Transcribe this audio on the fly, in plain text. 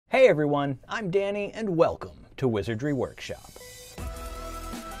Hey everyone, I'm Danny and welcome to Wizardry Workshop.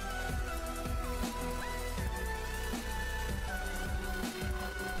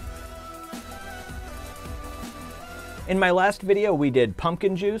 In my last video we did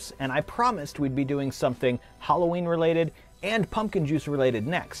pumpkin juice, and I promised we'd be doing something Halloween related and pumpkin juice related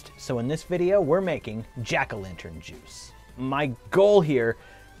next. So in this video we're making jack-o'-lantern juice. My goal here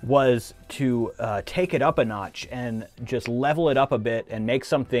was to take it up a notch and just level it up a bit and make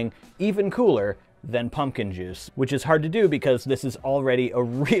something even cooler than pumpkin juice, which is hard to do because this is already a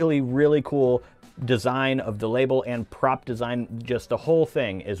really cool design of the label and prop design. Just the whole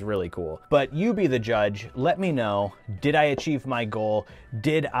thing is really cool. But you be the judge. Let me know, did I achieve my goal?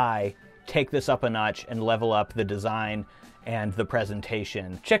 Did I take this up a notch and level up the design and the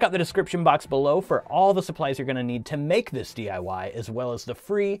presentation? Check out the description box below for all the supplies you're going to need to make this DIY, as well as the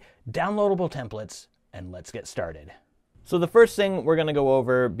free downloadable templates, and let's get started. So the first thing we're going to go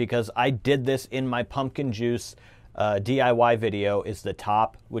over, because I did this in my pumpkin juice DIY video, is the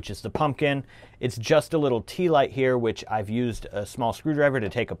top, which is the pumpkin. It's just a little tea light here, which I've used a small screwdriver to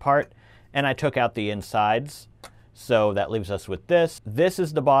take apart, and I took out the insides. So that leaves us with this. This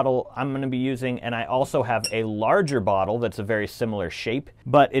is the bottle I'm going to be using, and I also have a larger bottle that's a very similar shape,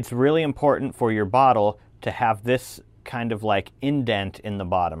 but it's really important for your bottle to have this kind of like indent in the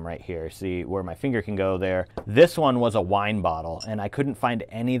bottom right here. See where my finger can go there? This one was a wine bottle, and I couldn't find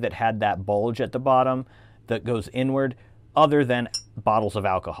any that had that bulge at the bottom that goes inward other than bottles of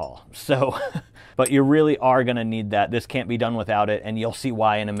alcohol. So, but you really are gonna need that. This can't be done without it, and you'll see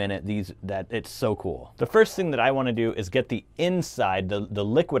why in a minute. That it's so cool. The first thing that I wanna do is get the inside, the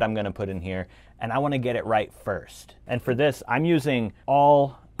liquid I'm gonna put in here, and I wanna get it right first. And for this, I'm using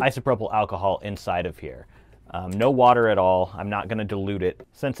all isopropyl alcohol inside of here. No water at all. I'm not gonna dilute it.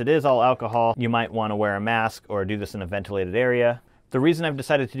 Since it is all alcohol, you might wanna wear a mask or do this in a ventilated area. The reason I've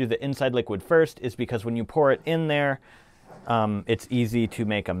decided to do the inside liquid first is because when you pour it in there, it's easy to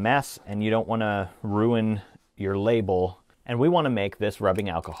make a mess, and you don't want to ruin your label. And we want to make this rubbing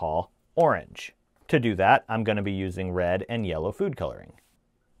alcohol orange. To do that, I'm going to be using red and yellow food coloring.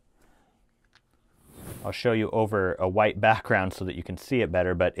 I'll show you over a white background so that you can see it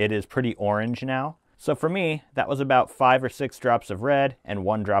better, but it is pretty orange now. So for me, that was about 5 or 6 drops of red and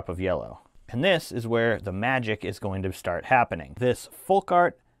 1 drop of yellow. And this is where the magic is going to start happening. This Folk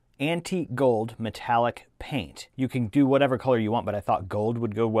Art Antique Gold Metallic Paint. You can do whatever color you want, but I thought gold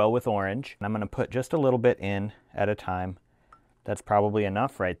would go well with orange. And I'm going to put just a little bit in at a time. That's probably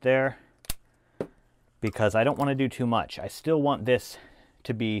enough right there, because I don't want to do too much. I still want this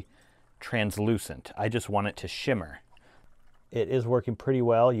to be translucent. I just want it to shimmer. It is working pretty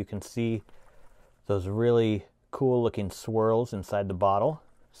well. You can see those really cool looking swirls inside the bottle.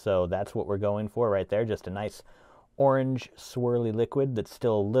 So that's what we're going for right there. Just a nice orange swirly liquid that's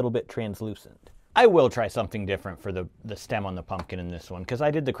still a little bit translucent. I will try something different for the stem on the pumpkin in this one, because I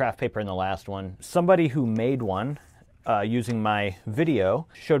did the craft paper in the last one. Somebody who made one using my video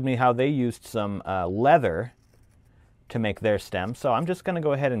showed me how they used some leather to make their stem. So I'm just going to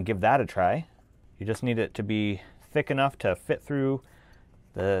go ahead and give that a try. You just need it to be thick enough to fit through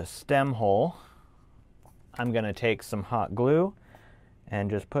the stem hole. I'm going to take some hot glue and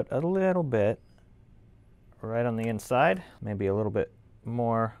just put a little bit right on the inside, maybe a little bit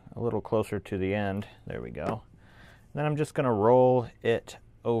more, a little closer to the end. There we go. Then I'm just going to roll it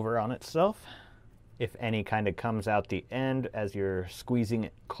over on itself. If any kind of comes out the end as you're squeezing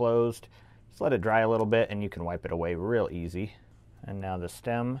it closed, just let it dry a little bit and you can wipe it away real easy. And now the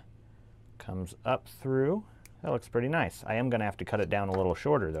stem comes up through. That looks pretty nice. I am going to have to cut it down a little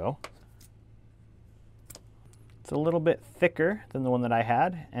shorter though. It's a little bit thicker than the one that I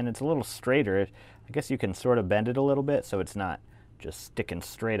had, and it's a little straighter. I guess you can sort of bend it a little bit so it's not just sticking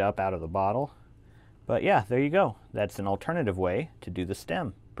straight up out of the bottle. But yeah, there you go. That's an alternative way to do the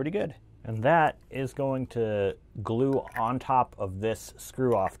stem. Pretty good. And that is going to glue on top of this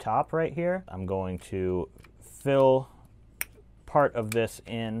screw off top right here. I'm going to fill part of this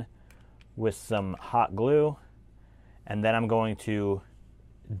in with some hot glue, and then I'm going to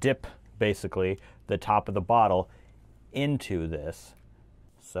dip basically the top of the bottle into this.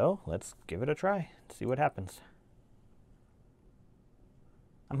 So let's give it a try and see what happens.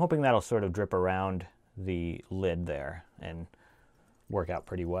 I'm hoping that'll sort of drip around the lid there and work out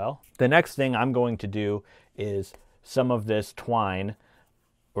pretty well. The next thing I'm going to do is some of this twine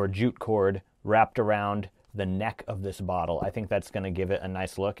or jute cord wrapped around the neck of this bottle. I think that's going to give it a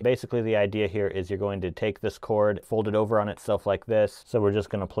nice look. Basically the idea here is you're going to take this cord, fold it over on itself like this. So we're just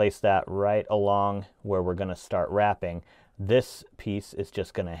going to place that right along where we're going to start wrapping. This piece is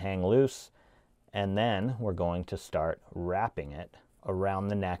just going to hang loose, and then we're going to start wrapping it around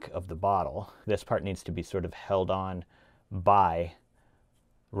the neck of the bottle. This part needs to be sort of held on by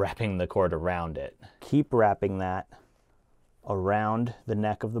wrapping the cord around it. Keep wrapping that around the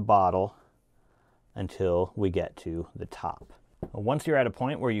neck of the bottle until we get to the top. Once you're at a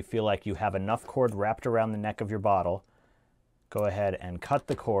point where you feel like you have enough cord wrapped around the neck of your bottle, go ahead and cut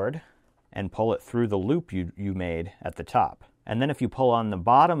the cord and pull it through the loop you made at the top. And then if you pull on the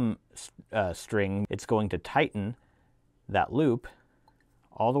bottom string, it's going to tighten that loop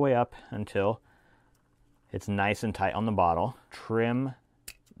all the way up until it's nice and tight on the bottle. Trim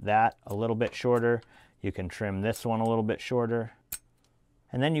that a little bit shorter. You can trim this one a little bit shorter.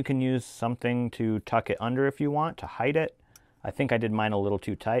 And then you can use something to tuck it under if you want, to hide it. I think I did mine a little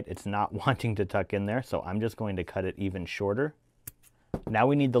too tight. It's not wanting to tuck in there, so I'm just going to cut it even shorter. Now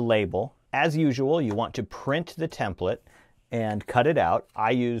we need the label. As usual, you want to print the template and cut it out.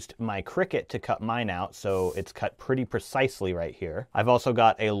 I used my Cricut to cut mine out, so it's cut pretty precisely right here. I've also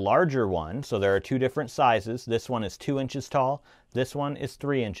got a larger one, so there are two different sizes. This one is 2 inches tall. This one is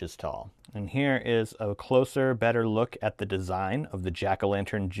 3 inches tall. And here is a closer, better look at the design of the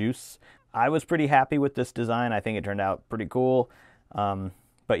jack-o'-lantern juice. I was pretty happy with this design. I think it turned out pretty cool.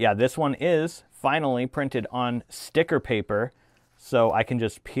 But yeah, this one is finally printed on sticker paper, so I can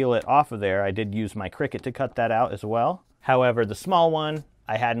just peel it off of there. I did use my Cricut to cut that out as well. However, the small one,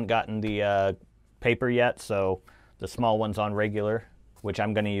 I hadn't gotten the paper yet, so the small one's on regular, which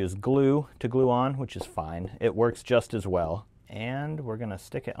I'm going to use glue to glue on, which is fine. It works just as well. And we're going to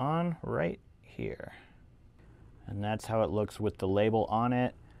stick it on right here. And that's how it looks with the label on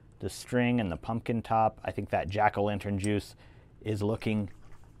it, the string and the pumpkin top. I think that jack-o'-lantern juice is looking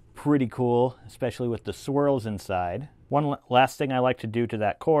pretty cool, especially with the swirls inside. One last thing I like to do to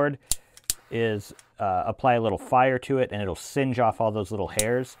that cord is apply a little fire to it, and it'll singe off all those little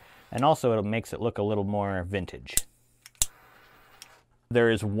hairs, and also it makes it look a little more vintage. There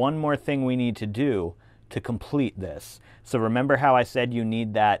is one more thing we need to do to complete this. So remember how I said you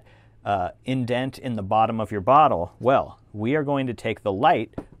need that indent in the bottom of your bottle? Well, we are going to take the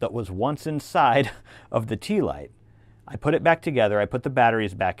light that was once inside of the tea light. I put it back together, I put the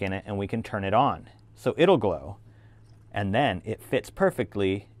batteries back in it, and we can turn it on. So it'll glow, and then it fits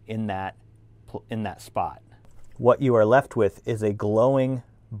perfectly in that spot. What you are left with is a glowing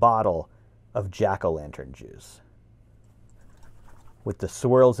bottle of jack-o'-lantern juice with the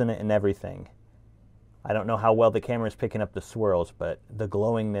swirls in it and everything. I don't know how well the camera is picking up the swirls, but the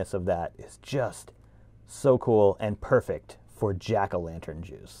glowingness of that is just so cool and perfect for jack-o'-lantern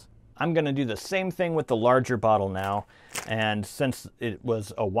juice. I'm going to do the same thing with the larger bottle now, and since it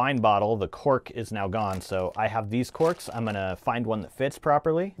was a wine bottle, the cork is now gone, so I have these corks. I'm going to find one that fits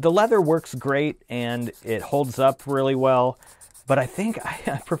properly. The leather works great and it holds up really well, but I think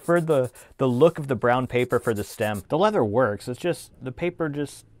I prefer the look of the brown paper for the stem. The leather works, it's just the paper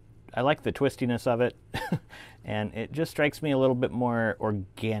just, I like the twistiness of it, and it just strikes me a little bit more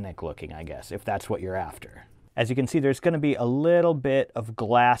organic looking, I guess, if that's what you're after. As you can see, there's going to be a little bit of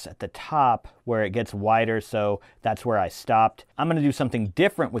glass at the top where it gets wider, so that's where I stopped. I'm going to do something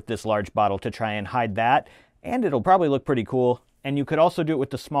different with this large bottle to try and hide that, and it'll probably look pretty cool. And you could also do it with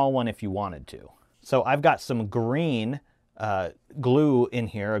the small one if you wanted to. So I've got some green glue in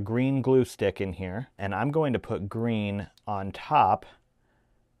here, a green glue stick in here, and I'm going to put green on top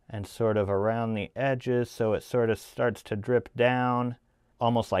and sort of around the edges so it sort of starts to drip down,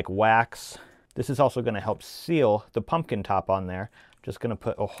 almost like wax. This is also going to help seal the pumpkin top on there. Just going to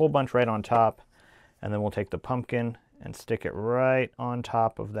put a whole bunch right on top, and then we'll take the pumpkin and stick it right on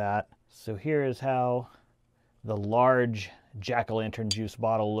top of that. So here is how the large jack-o'-lantern juice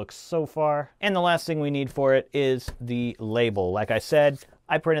bottle looks so far. And the last thing we need for it is the label. Like I said,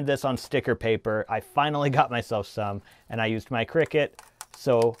 I printed this on sticker paper. I finally got myself some, and I used my Cricut,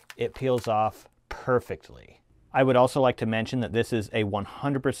 so it peels off perfectly. I would also like to mention that this is a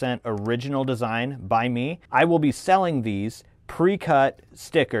 100% original design by me. I will be selling these pre-cut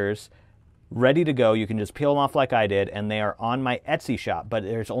stickers ready to go. You can just peel them off like I did, and they are on my Etsy shop, but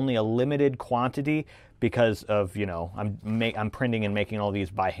there's only a limited quantity because of, you know, I'm printing and making all these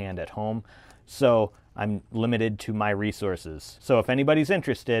by hand at home. So I'm limited to my resources. So if anybody's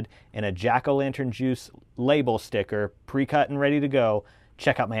interested in a jack-o'-lantern juice label sticker, pre-cut and ready to go,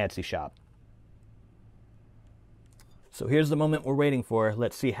 check out my Etsy shop. So here's the moment we're waiting for.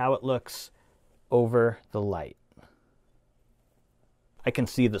 Let's see how it looks over the light. I can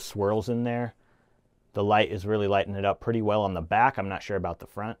see the swirls in there. The light is really lighting it up pretty well on the back. I'm not sure about the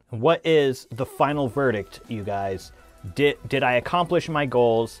front. What is the final verdict, you guys? Did I accomplish my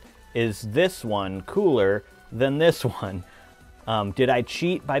goals? Is this one cooler than this one? Did I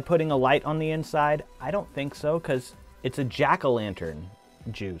cheat by putting a light on the inside? I don't think so, because It's a jack-o'-lantern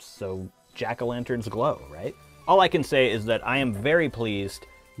juice, so jack-o'-lanterns glow, right? All I can say is that I am very pleased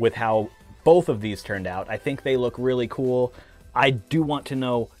with how both of these turned out. I think they look really cool. I do want to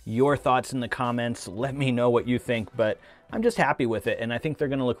know your thoughts in the comments. Let me know what you think, but I'm just happy with it, and I think they're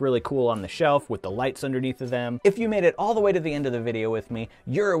gonna look really cool on the shelf with the lights underneath of them. If you made it all the way to the end of the video with me,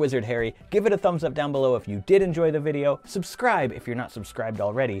 you're a Wizard Harry. Give it a thumbs up down below if you did enjoy the video. Subscribe if you're not subscribed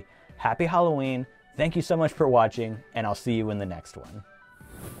already. Happy Halloween. Thank you so much for watching, and I'll see you in the next one.